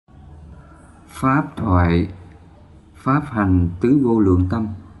Pháp thoại, Pháp hành tứ vô lượng tâm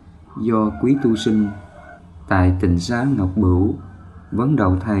do quý tu sinh tại Tịnh xá Ngọc Bửu vấn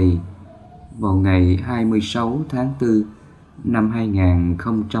đậu thầy vào ngày 26 tháng 4 năm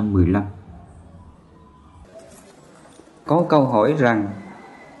 2015. Có câu hỏi rằng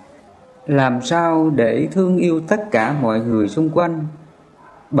làm sao để thương yêu tất cả mọi người xung quanh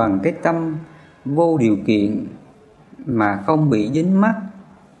bằng cái tâm vô điều kiện mà không bị dính mắc,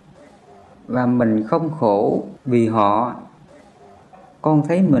 và mình không khổ vì họ. Con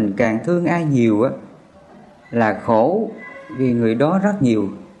thấy mình càng thương ai nhiều là khổ vì người đó rất nhiều.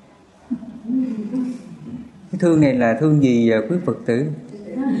 Cái thương này là thương gì quý Phật tử?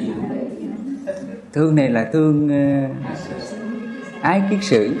 Thương này là thương ái kiết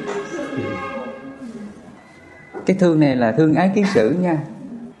sử. Cái thương này là thương ái kiết sử nha.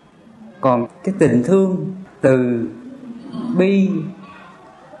 Còn cái tình thương từ bi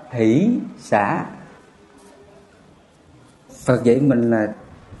hỷ xả, Phật dạy mình là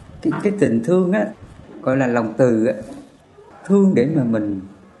cái tình thương gọi là lòng từ thương để mà mình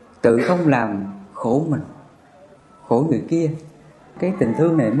tự không làm khổ mình, khổ người kia. Cái tình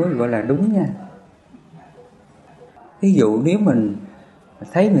thương này mới gọi là đúng nha. Ví dụ nếu mình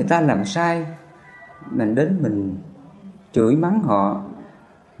thấy người ta làm sai, mình đến mình chửi mắng họ,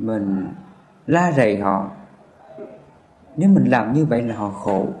 mình la rầy họ, nếu mình làm như vậy là họ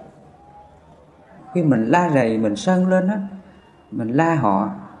khổ. Khi mình la rầy, mình sân lên mình la họ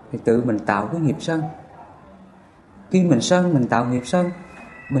thì tự mình tạo cái nghiệp sân. Khi mình sân, mình tạo nghiệp sân,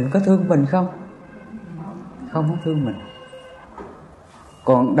 mình có thương mình không? Không có thương mình.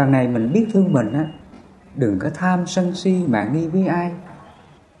 Còn đằng này mình biết thương mình đừng có tham sân si mạn nghi với ai.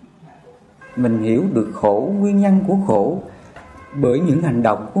 Mình hiểu được khổ, nguyên nhân của khổ bởi những hành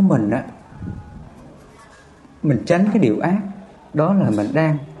động của mình mình tránh cái điều ác, đó là mình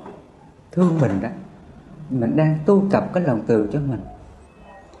đang thương mình đó. Mình đang tu tập cái lòng từ cho mình.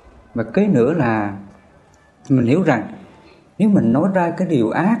 Và cái nữa là mình hiểu rằng nếu mình nói ra cái điều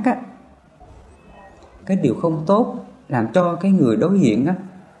ác cái điều không tốt, làm cho cái người đối diện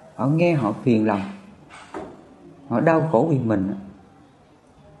họ nghe họ phiền lòng, họ đau khổ vì mình,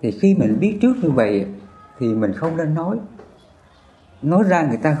 thì khi mình biết trước như vậy thì mình không nên nói. Nói ra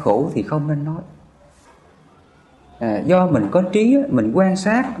người ta khổ thì không nên nói. Do mình có trí, mình quan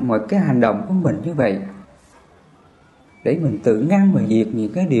sát mọi cái hành động của mình như vậy để mình tự ngăn và diệt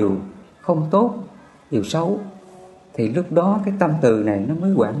những cái điều không tốt, điều xấu, thì lúc đó cái tâm từ này nó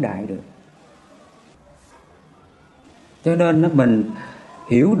mới quảng đại được. Cho nên mình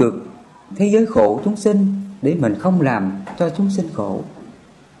hiểu được thế giới khổ chúng sinh để mình không làm cho chúng sinh khổ.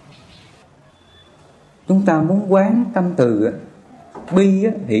 Chúng ta muốn quán tâm từ bi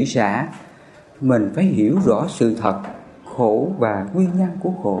hỷ xả, mình phải hiểu rõ sự thật khổ và nguyên nhân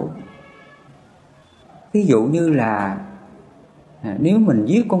của khổ. Ví dụ như là nếu mình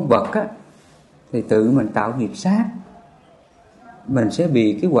giết con vật thì tự mình tạo nghiệp sát, mình sẽ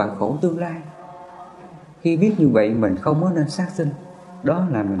bị cái hoạn khổ tương lai. Khi biết như vậy mình không có nên sát sinh, đó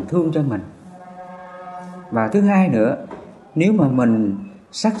là mình thương cho mình. Và thứ hai nữa, nếu mà mình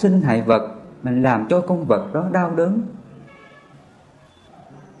sát sinh hại vật, mình làm cho con vật đó đau đớn,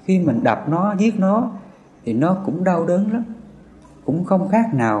 khi mình đập nó, giết nó thì nó cũng đau đớn lắm. Cũng không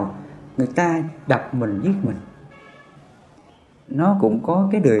khác nào người ta đập mình, giết mình. Nó cũng có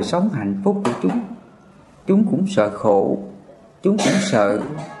cái đời sống hạnh phúc của chúng. Chúng cũng sợ khổ, chúng cũng sợ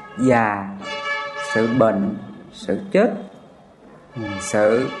già, sợ bệnh, sợ chết,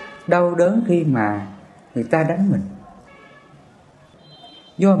 sợ đau đớn khi mà người ta đánh mình.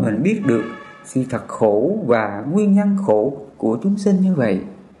 Do mình biết được sự thật khổ và nguyên nhân khổ của chúng sinh như vậy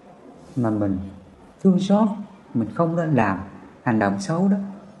mà mình thương xót, mình không nên làm hành động xấu đó.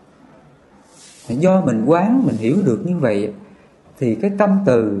 Do mình quán, mình hiểu được như vậy thì cái tâm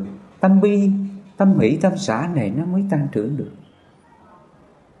từ, tâm bi, tâm hỷ, tâm xả này nó mới tăng trưởng được.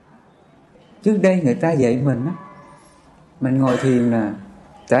 Trước đây người ta dạy mình ngồi thiền là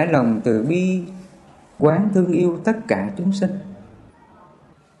trải lòng từ bi, quán thương yêu tất cả chúng sinh.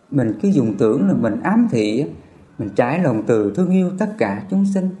 Mình cứ dùng tưởng là mình ám thị, mình trải lòng từ thương yêu tất cả chúng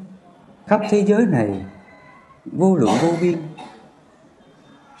sinh khắp thế giới này vô lượng vô biên.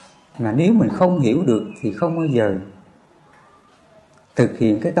 Mà nếu mình không hiểu được thì không bao giờ thực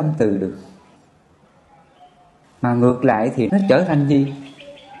hiện cái tâm từ được. Mà ngược lại thì nó trở thành gì?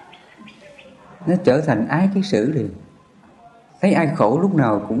 Nó trở thành ái kiết sử liền. Thấy ai khổ lúc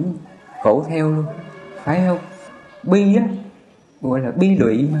nào cũng khổ theo luôn, phải không? Bi gọi là bi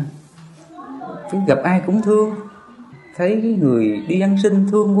lụy mà. Chứ gặp ai cũng thương. Thấy cái người đi ăn xin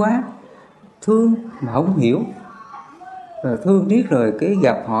thương quá, thương mà không hiểu, rồi thương riết rồi cái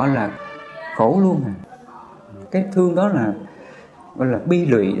gặp họ là khổ luôn à. Cái thương đó là gọi là bi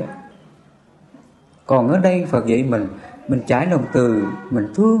lụy đó. Còn ở đây Phật dạy mình trải lòng từ, mình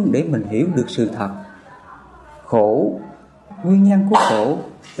thương để mình hiểu được sự thật khổ, nguyên nhân của khổ,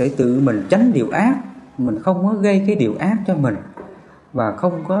 để tự mình tránh điều ác. Mình không có gây cái điều ác cho mình và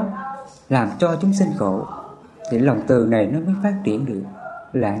không có làm cho chúng sinh khổ, thì lòng từ này nó mới phát triển được.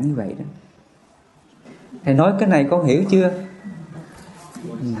 Là như vậy đó. Thầy nói cái này con hiểu chưa?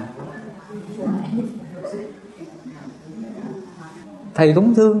 Thầy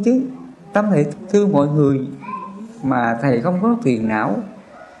cũng thương chứ. Tâm thầy thương mọi người, mà thầy không có phiền não,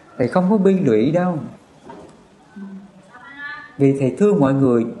 thầy không có bi lụy đâu. Vì thầy thương mọi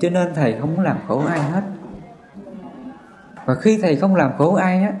người cho nên thầy không có làm khổ ai hết. Và khi thầy không làm khổ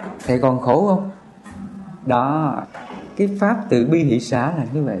ai á, thầy còn khổ không? Đó, cái pháp từ bi hỷ xả là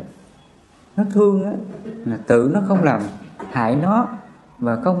như vậy. Nó thương á, là tự nó không làm hại nó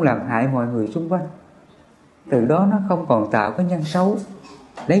và không làm hại mọi người xung quanh. Từ đó nó không còn tạo cái nhân xấu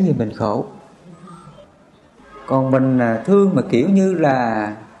lấy gì mình khổ. Còn mình thương mà kiểu như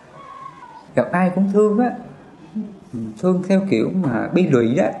là gặp ai cũng thương á, thương theo kiểu mà bi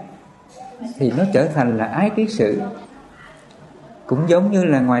lụy đó, thì nó trở thành là ái kiến sự. Cũng giống như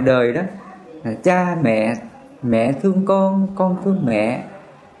là ngoài đời đó, là cha mẹ, mẹ thương con thương mẹ,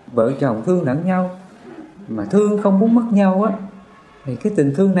 vợ chồng thương lẫn nhau, mà thương không muốn mất nhau á, thì cái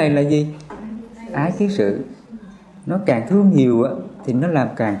tình thương này là gì? Ái kiến sự. Nó càng thương nhiều á, thì nó làm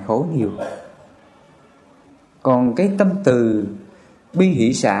càng khổ nhiều. Còn cái tâm từ bi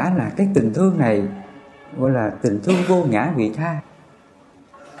hỷ xả là cái tình thương này, gọi là tình thương vô ngã vị tha.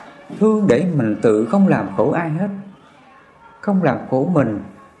 Thương để mình tự không làm khổ ai hết, không làm khổ mình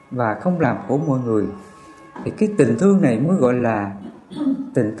và không làm khổ mọi người. Thì cái tình thương này mới gọi là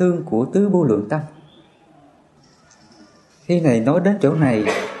tình thương của tứ vô lượng tâm. Khi này nói đến chỗ này,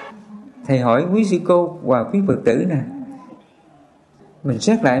 thầy hỏi quý sư cô và quý Phật tử nè, mình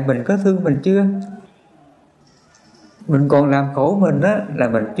xét lại mình có thương mình chưa? Mình còn làm khổ mình á, là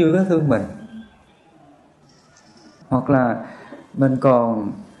mình chưa có thương mình. Hoặc là mình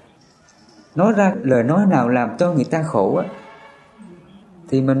còn nói ra lời nói nào làm cho người ta khổ á,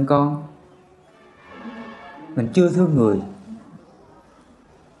 thì mình chưa thương người.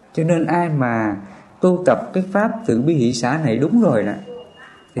 Cho nên ai mà tu tập cái pháp từ bi hỷ xả này đúng rồi nè,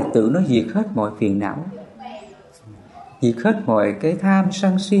 thì tự nó diệt hết mọi phiền não, diệt hết mọi cái tham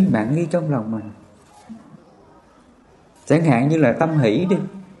sân si mạn nghi trong lòng mình. Chẳng hạn như là tâm hỷ đi.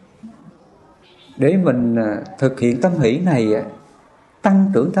 Để mình thực hiện tâm hỷ này,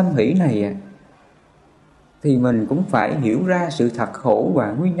 tăng trưởng tâm hỷ này, thì mình cũng phải hiểu ra sự thật khổ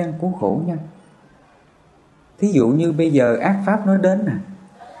và nguyên nhân của khổ nha. Thí dụ như bây giờ ác pháp nó đến nè,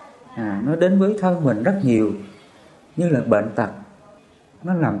 nó đến với thân mình rất nhiều, như là bệnh tật,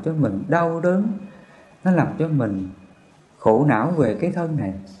 nó làm cho mình đau đớn, nó làm cho mình khổ não về cái thân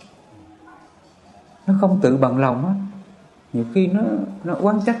này. Nó không tự bằng lòng á, nhiều khi nó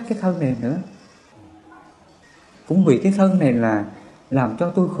oán trách cái thân này nữa. Cũng vì cái thân này là làm cho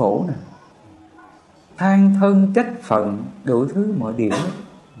tôi khổ nè, than thân trách phận đủ thứ mọi điều hết.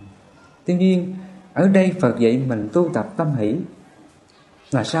 Tuy nhiên ở đây Phật dạy mình tu tập tâm hỷ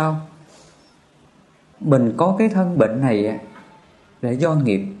là sao? Mình có cái thân bệnh này là do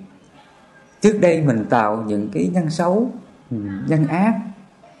nghiệp. Trước đây mình tạo những cái nhân xấu, nhân ác,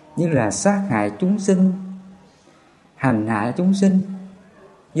 như là sát hại chúng sinh, hành hạ chúng sinh.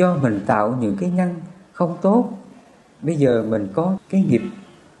 Do mình tạo những cái nhân không tốt, bây giờ mình có cái nghiệp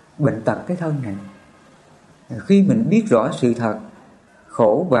bệnh tật cái thân này. Khi mình biết rõ sự thật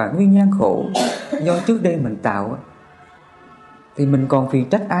khổ và nguyên nhân khổ do trước đây mình tạo, thì mình còn phiền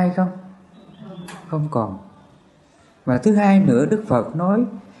trách ai không? Không còn. Và thứ hai nữa, Đức Phật nói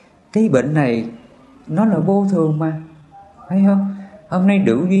cái bệnh này nó là vô thường mà, thấy không? Hôm nay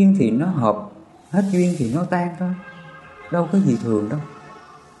đủ duyên thì nó hợp, hết duyên thì nó tan thôi, đâu có gì thường đâu.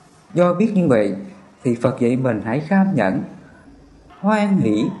 Do biết như vậy thì Phật dạy mình hãy kham nhẫn, hoan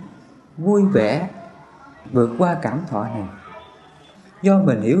hỷ, vui vẻ, vượt qua cảm thọ này. Do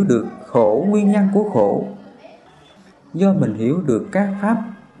mình hiểu được khổ, nguyên nhân của khổ, do mình hiểu được các pháp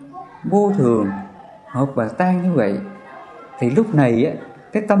vô thường, hợp và tan như vậy, thì lúc này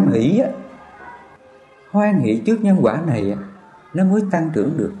cái tâm hỷ, hoan hỷ trước nhân quả này, nó mới tăng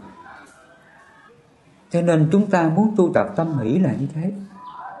trưởng được. Cho nên chúng ta muốn tu tập tâm hỷ là như thế.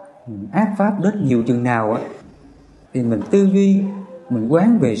 Ác pháp đến nhiều chừng nào thì mình tư duy, mình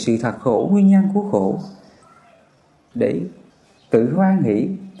quán về sự thật khổ, nguyên nhân của khổ, để tự hoan hỷ,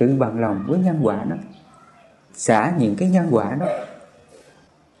 tự bằng lòng với nhân quả đó, xả những cái nhân quả đó,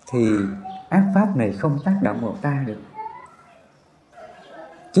 thì ác pháp này không tác động vào ta được.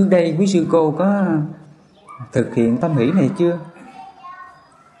 Trước đây quý sư cô có thực hiện tâm hỷ này chưa?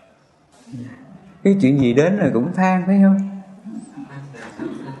 Cái chuyện gì đến là cũng than phải không?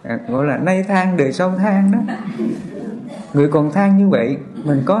 Gọi là nay than đời sau than đó. Người còn than như vậy,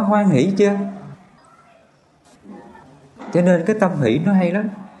 mình có hoan hỷ chưa? Cho nên cái tâm hỷ nó hay lắm.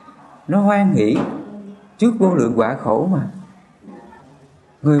 Nó hoan hỷ trước vô lượng quả khổ mà.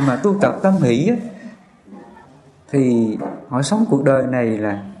 Người mà tu tập tâm hỷ á, thì họ sống cuộc đời này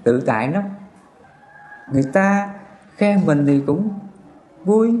là tự tại lắm. Người ta khen mình thì cũng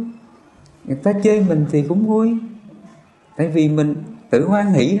vui, người ta chê mình thì cũng vui. Tại vì mình tự hoan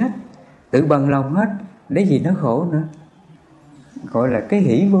hỷ hết, tự bằng lòng hết, để gì nó khổ nữa. Gọi là cái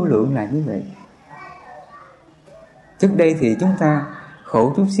hỷ vô lượng là như vậy. Trước đây thì chúng ta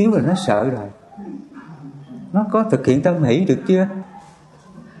khổ chút xíu là nó sợ rồi. Nó có thực hiện tâm hỷ được chưa?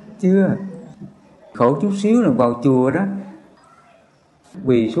 Chưa. Khổ chút xíu là vào chùa đó,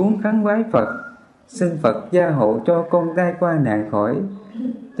 quỳ xuống khấn vái Phật, xin Phật gia hộ cho con tai qua nạn khỏi,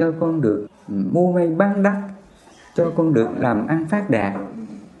 cho con được mua may bán đắt, cho con được làm ăn phát đạt,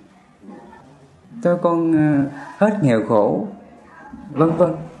 cho con hết nghèo khổ, vân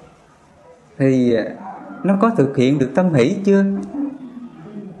vân. Thì nó có thực hiện được tâm hỷ chưa?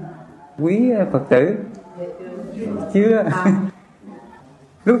 Quý Phật tử? Chưa.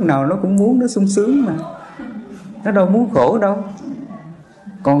 Lúc nào nó cũng muốn nó sung sướng mà, nó đâu muốn khổ đâu.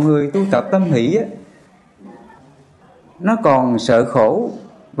 Còn người tu tập tâm hỷ á, nó còn sợ khổ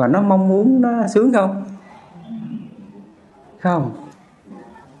và nó mong muốn nó sướng không? Không.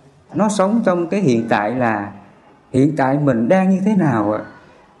 Nó sống trong cái hiện tại, là hiện tại mình đang như thế nào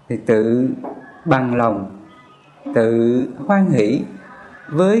thì tự bằng lòng, tự hoan hỷ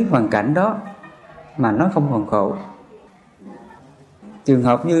với hoàn cảnh đó mà nó không còn khổ. Trường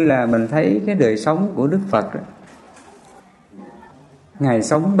hợp như là mình thấy cái đời sống của Đức Phật đó. Ngài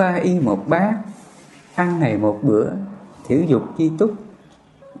sống 3 y 1 bát, ăn ngày 1 bữa, thiểu dục chi túc.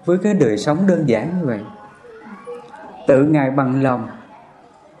 Với cái đời sống đơn giản như vậy, tự Ngài bằng lòng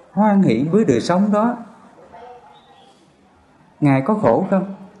hoan hỷ với đời sống đó, Ngài có khổ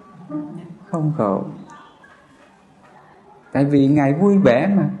không? Không khổ. Tại vì Ngài vui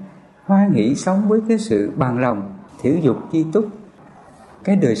vẻ mà, hoan hỷ sống với cái sự bằng lòng, thiểu dục chi túc.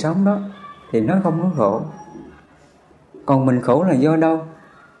 Cái đời sống đó thì nó không có khổ. Còn mình khổ là do đâu?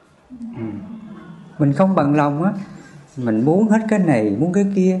 Mình không bằng lòng á, mình muốn hết cái này, muốn cái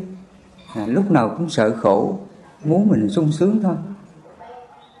kia, lúc nào cũng sợ khổ, muốn mình sung sướng thôi.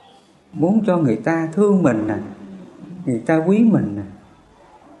 Muốn cho người ta thương mình nè, người ta quý mình nè.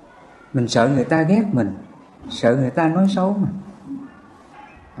 Mình sợ người ta ghét mình, sợ người ta nói xấu mình.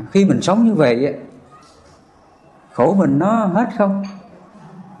 Khi mình sống như vậy, khổ mình nó hết không?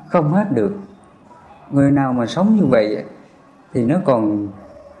 Không hết được. Người nào mà sống như vậy thì nó còn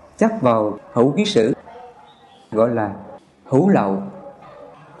chấp vào hữu ký sử, gọi là hữu lậu.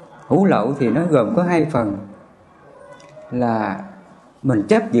 Hữu lậu thì nó gồm có 2 phần, là mình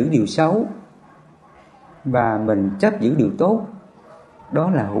chấp giữ điều xấu và mình chấp giữ điều tốt. Đó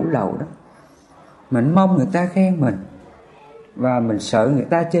là hữu lậu đó. Mình mong người ta khen mình và mình sợ người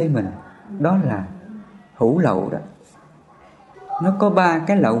ta chê mình. Đó là hữu lậu đó. Nó có 3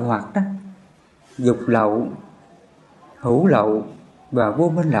 cái lậu hoặc đó: dục lậu, hữu lậu và vô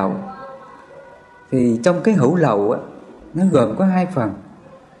minh lậu. Thì trong cái hữu lậu á, nó gồm có 2 phần,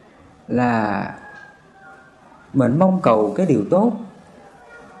 là mình mong cầu cái điều tốt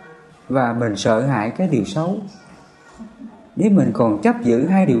và mình sợ hãi cái điều xấu. Nếu mình còn chấp giữ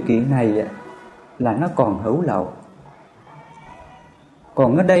 2 điều kiện này là nó còn hữu lậu.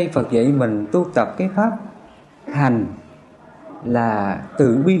 Còn ở đây Phật dạy mình tu tập cái pháp hành là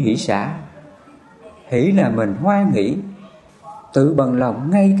tự bi hỷ xả. Hỷ là mình hoan hỷ, tự bằng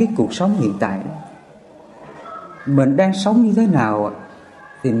lòng ngay cái cuộc sống hiện tại đó. Mình đang sống như thế nào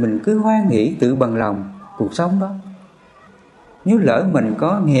thì mình cứ hoan hỷ tự bằng lòng cuộc sống đó. Nếu lỡ mình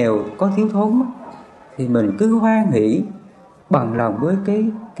có nghèo, có thiếu thốn thì mình cứ hoan hỷ bằng lòng với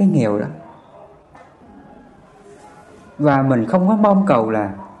cái nghèo đó. Và mình không có mong cầu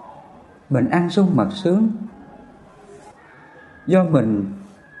là mình ăn sung mặc sướng. Do mình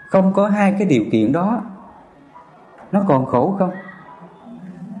không có 2 cái điều kiện đó, nó còn khổ không?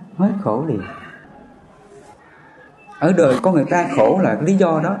 Hết khổ liền. Ở đời con người ta khổ là lý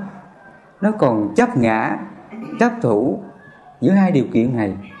do đó. Nó còn chấp ngã, chấp thủ giữa 2 điều kiện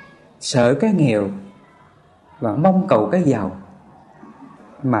này, sợ cái nghèo và mong cầu cái giàu,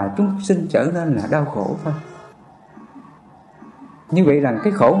 mà chúng sinh trở nên là đau khổ thôi. Như vậy là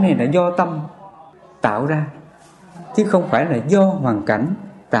cái khổ này là do tâm tạo ra, chứ không phải là do hoàn cảnh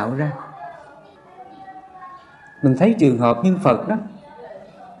tạo ra. Mình thấy trường hợp như Phật đó,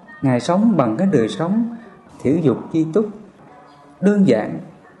 Ngài sống bằng cái đời sống thiểu dục chi túc, đơn giản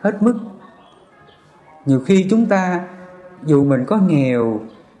hết mức. Nhiều khi chúng ta dù mình có nghèo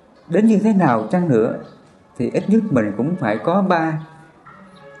đến như thế nào chăng nữa thì ít nhất mình cũng phải có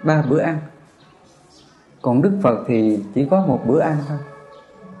ba bữa ăn. Còn Đức Phật thì chỉ có một bữa ăn thôi.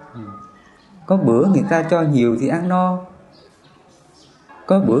 Có bữa người ta cho nhiều thì ăn no,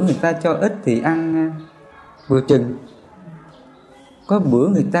 có bữa người ta cho ít thì ăn vừa chừng, có bữa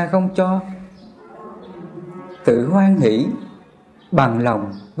người ta không cho, tự hoan hỷ bằng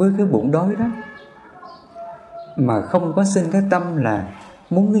lòng với cái bụng đói đó, mà không có sinh cái tâm là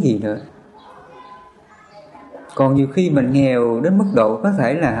muốn cái gì nữa. Còn nhiều khi mình nghèo đến mức độ có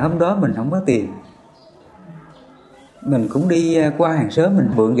thể là hôm đó mình không có tiền, mình cũng đi qua hàng xóm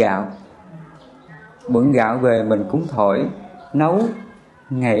mình mượn gạo về mình cũng thổi nấu,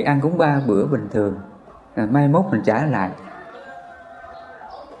 ngày ăn cũng 3 bữa bình thường, mai mốt mình trả lại.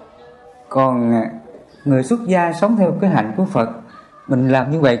 Còn người xuất gia sống theo cái hạnh của Phật, mình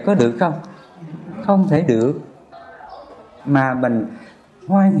làm như vậy có được không? Không thể được. Mà mình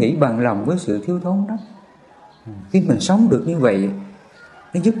hoan hỷ bằng lòng với sự thiếu thốn đó. Khi mình sống được như vậy,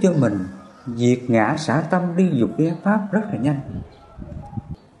 nó giúp cho mình diệt ngã xả tâm đi dục đi ác pháp rất là nhanh.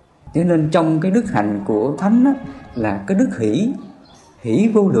 Cho nên trong cái đức hạnh của Thánh đó, là cái đức hỷ,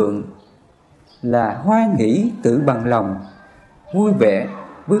 hỷ vô lượng, là hoan hỷ tự bằng lòng, vui vẻ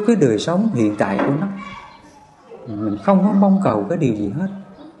với cái đời sống hiện tại của nó. Mình không có mong cầu cái điều gì hết.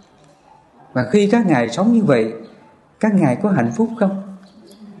 Và khi các ngài sống như vậy, các ngài có hạnh phúc không?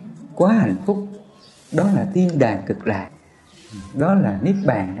 Quá hạnh phúc. Đó là thiên đàng cực lạc, đó là niết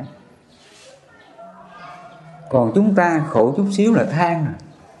bàn đó. Còn chúng ta khổ chút xíu là than rồi,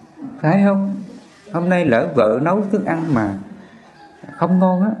 phải không? Hôm nay lỡ vợ nấu thức ăn mà không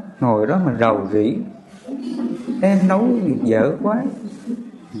ngon á, ngồi đó mà rầu rĩ, em nấu dở quá,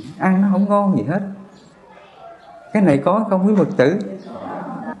 ăn nó không ngon gì hết. Cái này có không quý Phật tử?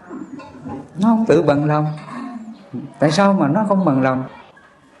 Nó không tự bằng lòng. Tại sao mà nó không bằng lòng?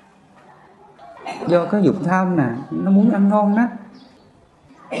 Do cái dục tham nè, nó muốn ăn ngon đó.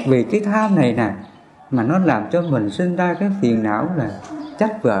 Vì cái tham này nè mà nó làm cho mình sinh ra cái phiền não là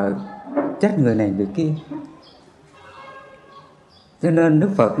trách vợ, trách người này người kia. Cho nên Đức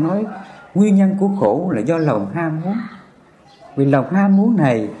Phật nói nguyên nhân của khổ là do lòng ham muốn. Vì lòng ham muốn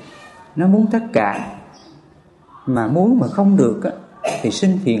này nó muốn tất cả, mà muốn mà không được á, thì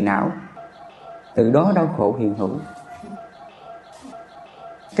sinh phiền não, từ đó đau khổ hiện hữu.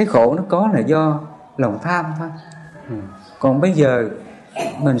 Cái khổ nó có là do lòng tham thôi. Còn bây giờ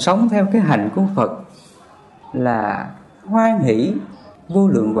mình sống theo cái hạnh của Phật là hoan hỷ vô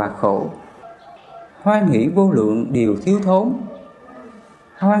lượng hoặc khổ, hoan hỷ vô lượng điều thiếu thốn,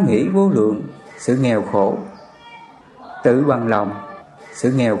 hoan hỷ vô lượng sự nghèo khổ, tự bằng lòng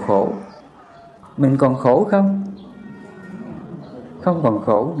sự nghèo khổ. Mình còn khổ không? Không còn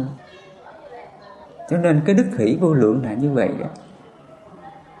khổ nữa. Cho nên cái đức hỷ vô lượng là như vậy đó.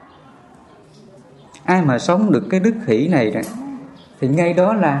 Ai mà sống được cái đức hỷ này đó, thì ngay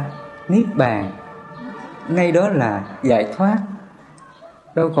đó là niết bàn, ngay đó là giải thoát,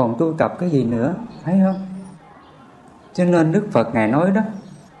 đâu còn tu tập cái gì nữa, thấy không? Cho nên Đức Phật Ngài nói đó,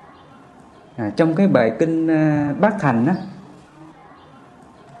 trong cái bài kinh Bát Hành đó,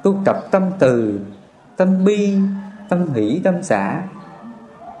 tu tập tâm từ, tâm bi, tâm hỷ, tâm xả,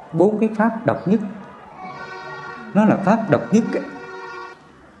 4 cái pháp độc nhất. Nó là pháp độc nhất ấy.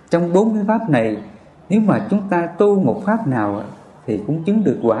 Trong 4 cái pháp này, nếu mà chúng ta tu một pháp nào thì cũng chứng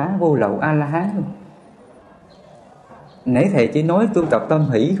được quả vô lậu A-la-hán luôn. Nãy thầy chỉ nói tu tập tâm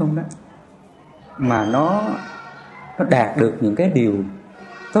hỷ không đó, mà nó đạt được những cái điều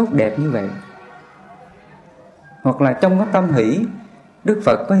tốt đẹp như vậy. Hoặc là trong cái tâm hỷ, Đức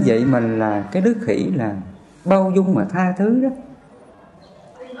Phật có dạy mình là cái đức hỷ là bao dung mà tha thứ đó.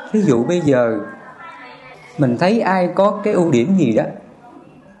 Ví dụ bây giờ mình thấy ai có cái ưu điểm gì đó,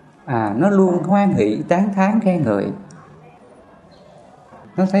 nó luôn hoan hỷ, tán thán, khen ngợi.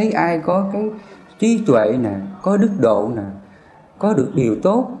 Nó thấy ai có cái trí tuệ nè, có đức độ nè, có được điều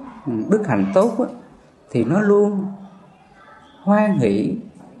tốt, đức hạnh tốt á, thì nó luôn hoan hỷ,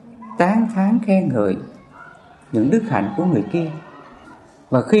 tán thán, khen ngợi những đức hạnh của người kia.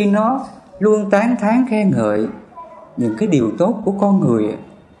 Và khi nó luôn tán thán, khen ngợi những cái điều tốt của con người,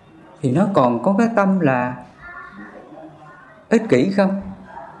 thì nó còn có cái tâm là ích kỷ không?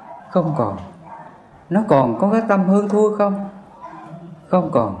 Không còn. Nó còn có cái tâm hơn thua không?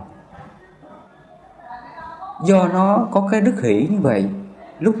 Không còn. Do nó có cái đức hỷ như vậy,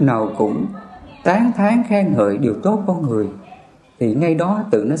 lúc nào cũng tán thán khen ngợi điều tốt con người, thì ngay đó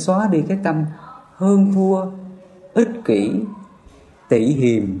tự nó xóa đi cái tâm hơn thua, ích kỷ, tị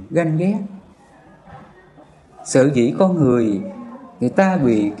hiềm ganh ghét. Sở dĩ con người ta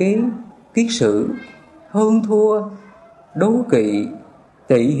bị cái kiết sử hơn thua, đố kỵ,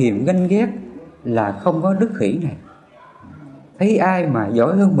 tị hiềm ganh ghét là không có đức hỷ này. Thấy ai mà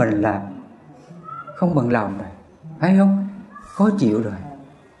giỏi hơn mình là không bằng lòng rồi, phải không? Khó chịu rồi.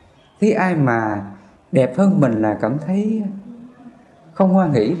 Thấy ai mà đẹp hơn mình là cảm thấy không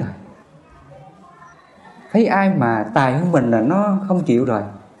hoan hỷ rồi. Thấy ai mà tài hơn mình là nó không chịu rồi.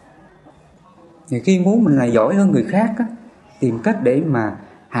 Thì khi muốn mình là giỏi hơn người khác á, tìm cách để mà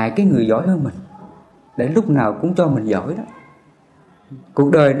hại cái người giỏi hơn mình, để lúc nào cũng cho mình giỏi đó.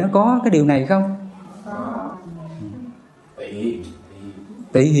 Cuộc đời nó có cái điều này không?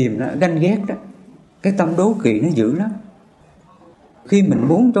 Tị hiềm đó, ganh ghét đó, cái tâm đố kỵ nó dữ lắm. Khi mình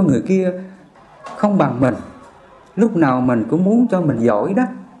muốn cho người kia không bằng mình, lúc nào mình cũng muốn cho mình giỏi đó.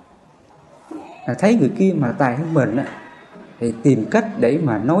 Thấy người kia mà tài hơn mình đó, thì tìm cách để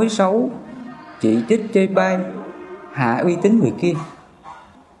mà nói xấu, chỉ trích, chê bai, hạ uy tín người kia.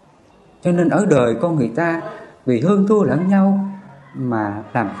 Cho nên ở đời con người ta vì hơn thua lẫn nhau mà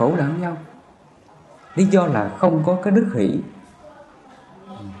làm khổ lẫn nhau. Lý do là không có cái đức hỷ.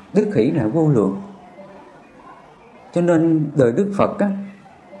 Đức hỷ là vô lượng. Cho nên đời Đức Phật á,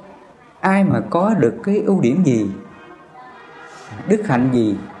 ai mà có được cái ưu điểm gì, đức hạnh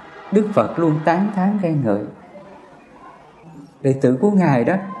gì, Đức Phật luôn tán thán khen ngợi. Đệ tử của Ngài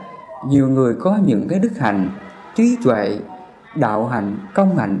đó, nhiều người có những cái đức hạnh, trí tuệ, đạo hạnh,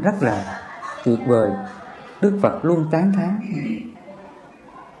 công hạnh rất là tuyệt vời, Đức Phật luôn tán thán.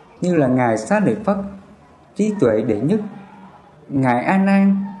 Như là Ngài Xá Lợi Phất, trí tuệ đệ nhất. Ngài A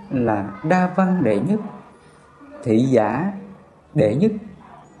Nan là đa văn đệ nhất, thị giả đệ nhất.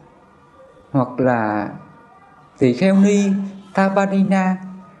 Hoặc là Tỳ Kheo Ni Thaparina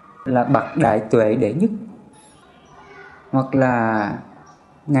là bậc đại tuệ đệ nhất. Hoặc là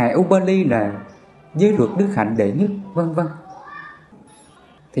Ngài Ubali là giới luật đức hạnh đệ nhất, vân vân.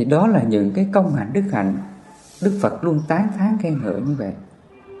 Thì đó là những cái công hạnh đức hạnh Đức Phật luôn tán thán khen ngợi như vậy.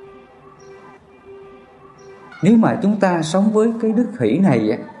 Nếu mà chúng ta sống với cái đức hỷ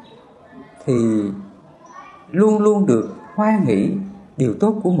này thì luôn luôn được hoan hỷ điều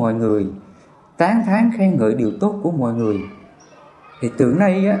tốt của mọi người, tán thán khen ngợi điều tốt của mọi người. Thì từ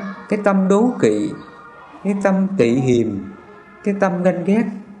nay cái tâm đố kỵ, cái tâm tị hiềm, cái tâm ganh ghét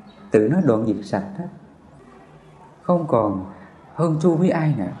tự nó đoạn diệt sạch hết, không còn hơn thua với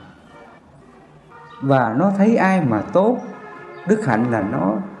ai nữa. Và nó thấy ai mà tốt, đức hạnh là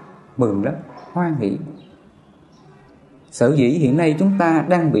nó mừng lắm, hoan hỷ. Sở dĩ hiện nay chúng ta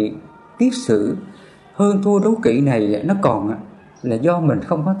đang bị kiết sử hơn thua đố kỵ này nó còn là do mình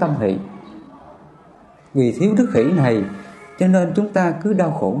không có tâm hỷ. Vì thiếu đức hỷ này cho nên chúng ta cứ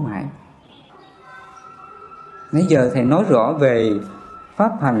đau khổ mãi. Nãy giờ Thầy nói rõ về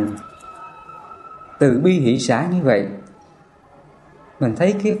Pháp Hành từ bi hỷ xả như vậy. Mình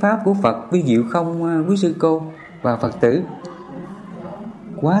thấy cái Pháp của Phật vi diệu không quý sư cô và Phật tử?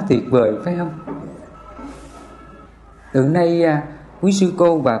 Quá tuyệt vời phải không? Từ nay quý sư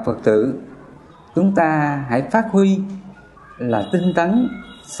cô và Phật tử, chúng ta hãy phát huy là tinh tấn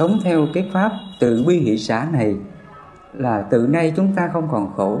sống theo cái Pháp từ bi hỷ xả này, là từ nay chúng ta không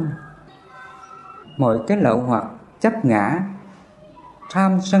còn khổ. Mọi cái lậu hoặc, chấp ngã,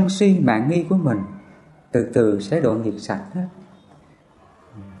 tham sân si mạn nghi của mình từ từ sẽ đoạn diệt sạch hết.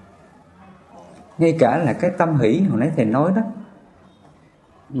 Ngay cả là cái tâm hỷ hồi nãy Thầy nói đó,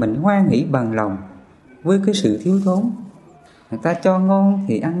 mình hoan hỷ bằng lòng với cái sự thiếu thốn. Người ta cho ngon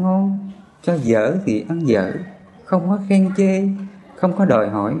thì ăn ngon, cho dở thì ăn dở, không có khen chê, không có đòi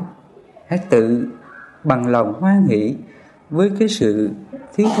hỏi. Hãy tự bằng lòng hoan hỷ với cái sự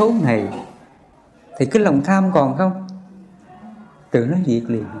thiếu thốn này, thì cái lòng tham còn không? Tự nó diệt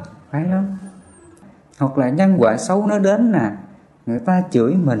liền, phải không? Hoặc là nhân quả xấu nó đến nè, người ta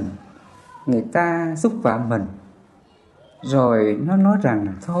chửi mình, người ta xúc phạm mình, rồi nó nói rằng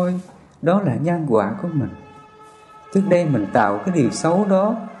là thôi, đó là nhân quả của mình. Trước đây mình tạo cái điều xấu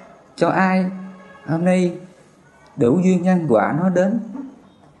đó cho ai, hôm nay đủ duyên nhân quả nó đến.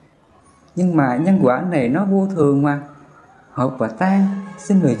 Nhưng mà nhân quả này nó vô thường mà, hợp và tan,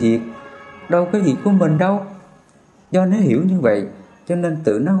 sinh và diệt, đâu có gì của mình đâu. Do nó hiểu như vậy cho nên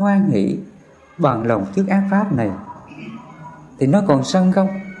tự nó hoan hỷ bằng lòng trước ác pháp này. Thì nó còn sân không?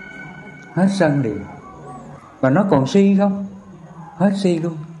 Hết sân liền. Và nó còn si không? Hết si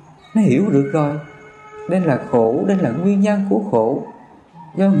luôn. Nó hiểu được rồi, đây là khổ, đây là nguyên nhân của khổ,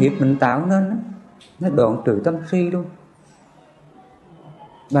 do nghiệp mình tạo nên đó. Nó đoạn trừ tâm si luôn.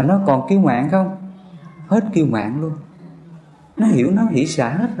 Và nó còn kiêu mạn không? Hết kiêu mạn luôn. Nó hiểu, nó hỷ xả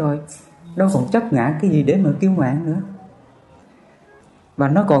hết rồi, đâu còn chấp ngã cái gì để mà kiêu mạn nữa. Và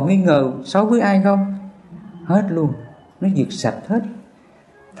nó còn nghi ngờ xấu với ai không? Hết luôn. Nó diệt sạch hết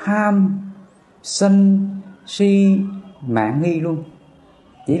tham, sân, si, mạn nghi luôn.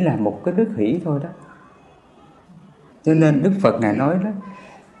 Chỉ là một cái đức hỷ thôi đó. Cho nên Đức Phật Ngài nói đó,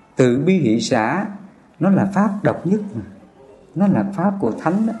 từ bi hỷ xả nó là pháp độc nhất mà. Nó là pháp của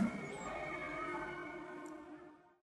Thánh đó.